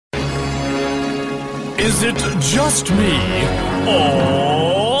Is it just me?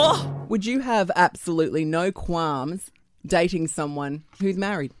 Or... Would you have absolutely no qualms dating someone who's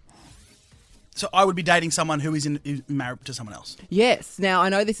married? So I would be dating someone who is married to someone else. Yes. Now, I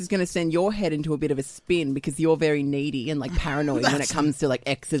know this is going to send your head into a bit of a spin because you're very needy and like paranoid when it comes to like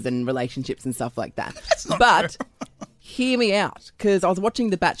exes and relationships and stuff like that. That's not but true. Hear me out, because I was watching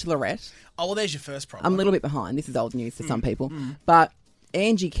The Bachelorette. Oh, well, there's your first problem. I'm a little bit behind. This is old news for some people. But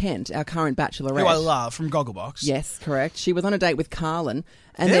Angie Kent, our current Bachelorette. Who I love, from Gogglebox. Yes, correct. She was on a date with Carlin.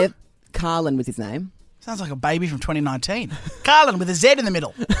 And Carlin was his name. Sounds like a baby from 2019. Carlin with a Z in the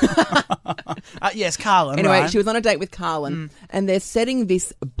middle. Yes, Carlin. Anyway, right. she was on a date with Carlin, and they're setting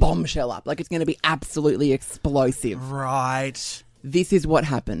this bombshell up like it's going to be absolutely explosive. Right. This is what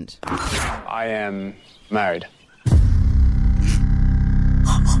happened. I am married.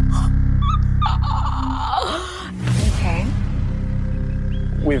 Okay.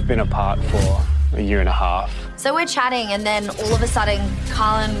 We've been apart for a year and a half. So we're chatting, and then all of a sudden,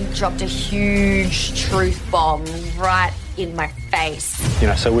 Carlin dropped a huge truth bomb right in my face. You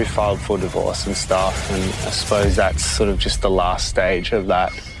know, so we filed for divorce and stuff, and I suppose that's sort of just the last stage of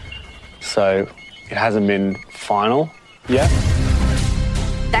that. So it hasn't been final yet.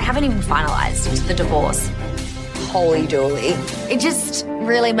 They haven't even finalised the divorce. Holy dooly. It just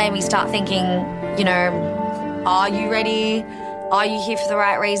really made me start thinking, you know, are you ready? Are you here for the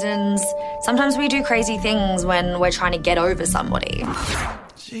right reasons? Sometimes we do crazy things when we're trying to get over somebody.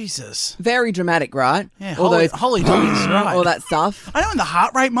 Jesus. Very dramatic, right? Yeah, all those holy dollies, right. all that stuff. I know, in the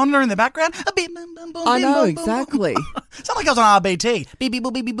heart rate monitor in the background. I know, exactly. Sound like I was on RBT. Beep, beep,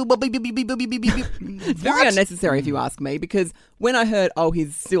 boop, beep, beep, boop, beep, beep, beep, beep, beep, beep, beep, beep. It's very unnecessary if you ask me, because when I heard,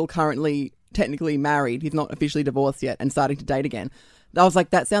 he's still currently technically married, he's not officially divorced yet and starting to date again, I was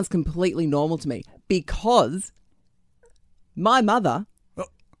like, that sounds completely normal to me, because my mother,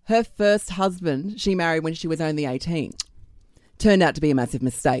 her first husband, she married when she was only 18. Turned out to be a massive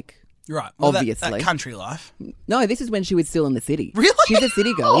mistake. Right. Well, obviously. that country life. No, this is when she was still in the city. Really? She's a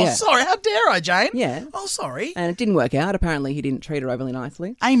city girl, yeah. Sorry. How dare I, Jane? Yeah. Oh, sorry. And it didn't work out. Apparently, he didn't treat her overly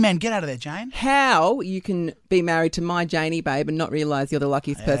nicely. Amen. Get out of there, Jane. How you can be married to my Janie, babe, and not realise you're the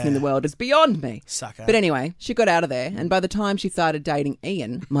luckiest person in the world is beyond me. Sucker. But anyway, she got out of there, and by the time she started dating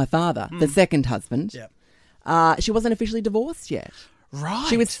Ian, my father, the second husband, she wasn't officially divorced yet. Right.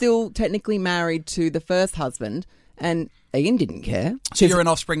 She was still technically married to the first husband, and Ian didn't care. So you're an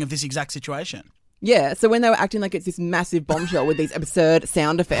offspring of this exact situation? Yeah, so when they were acting like it's this massive bombshell with these absurd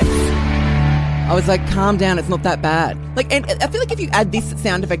sound effects, I was like, calm down, it's not that bad. Like, and I feel like if you add this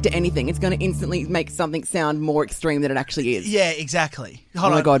sound effect to anything, it's going to instantly make something sound more extreme than it actually is. Yeah, exactly. Oh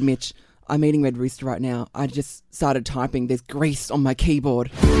my God, Mitch, I'm eating Red Rooster right now. I just started typing. There's grease on my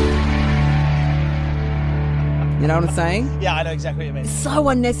keyboard. You know what I'm saying? Yeah, I know exactly what you mean. So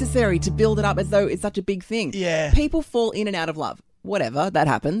unnecessary to build it up as though it's such a big thing. Yeah. People fall in and out of love. Whatever, that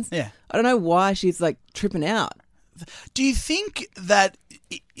happens. Yeah. I don't know why she's like tripping out. Do you think that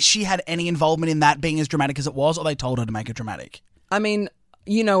she had any involvement in that being as dramatic as it was, or they told her to make it dramatic? I mean,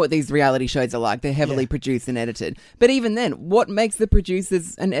 you know what these reality shows are like. They're heavily produced and edited. But even then, what makes the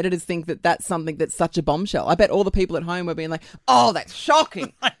producers and editors think that that's something that's such a bombshell? I bet all the people at home were being like, oh, that's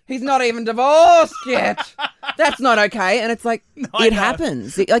shocking. He's not even divorced yet. That's not okay. And it's like, it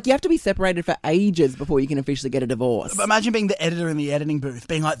happens. Like, you have to be separated for ages before you can officially get a divorce. But imagine being the editor in the editing booth,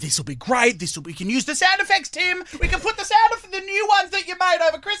 being like, this will be great. We can use the sound effects, Tim. We can put the sound of the new ones that you made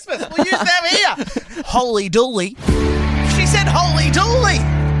over Christmas. We'll use them here. Holy dooly. She said holy dooly.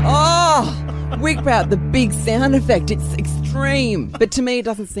 Oh, whip out the big sound effect. It's extreme. But to me, it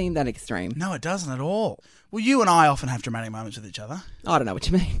doesn't seem that extreme. No, it doesn't at all. Well, you and I often have dramatic moments with each other. I don't know what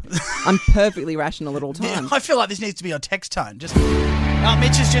you mean. I'm perfectly rational at all times. I feel like this needs to be your text tone. Mitch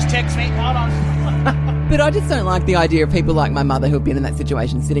has just texted me. Hold on. But I just don't like the idea of people like my mother who've been in that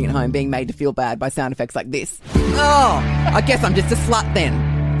situation, sitting at home being made to feel bad by sound effects like this. Oh, I guess I'm just a slut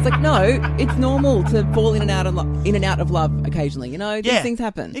then. It's like, no, it's normal to fall in and out of love occasionally. You know, these things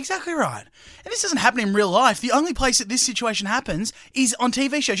happen. Exactly right. And this doesn't happen in real life. The only place that this situation happens is on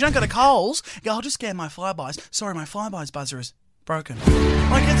TV shows. You don't go to Coles, go, I'll just scan my Flybuys. Sorry, my Flybuys buzzer is broken.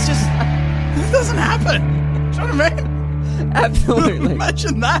 Like, it's just, it doesn't happen. Do you know what I mean? Absolutely.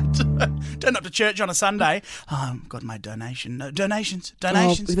 Imagine that. Turn up to church on a Sunday. Got my donation. No, donations. Oh,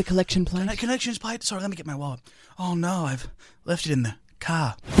 with a collection plate. Collections plate. Sorry, let me get my wallet. Oh, no, I've left it in the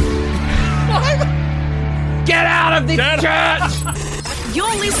car. Get out of this church!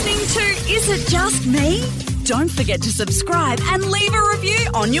 You're listening to Is It Just Me? Don't forget to subscribe and leave a review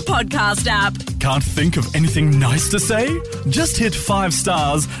on your podcast app. Can't think of anything nice to say? Just hit 5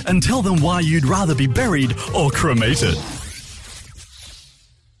 stars and tell them why you'd rather be buried or cremated.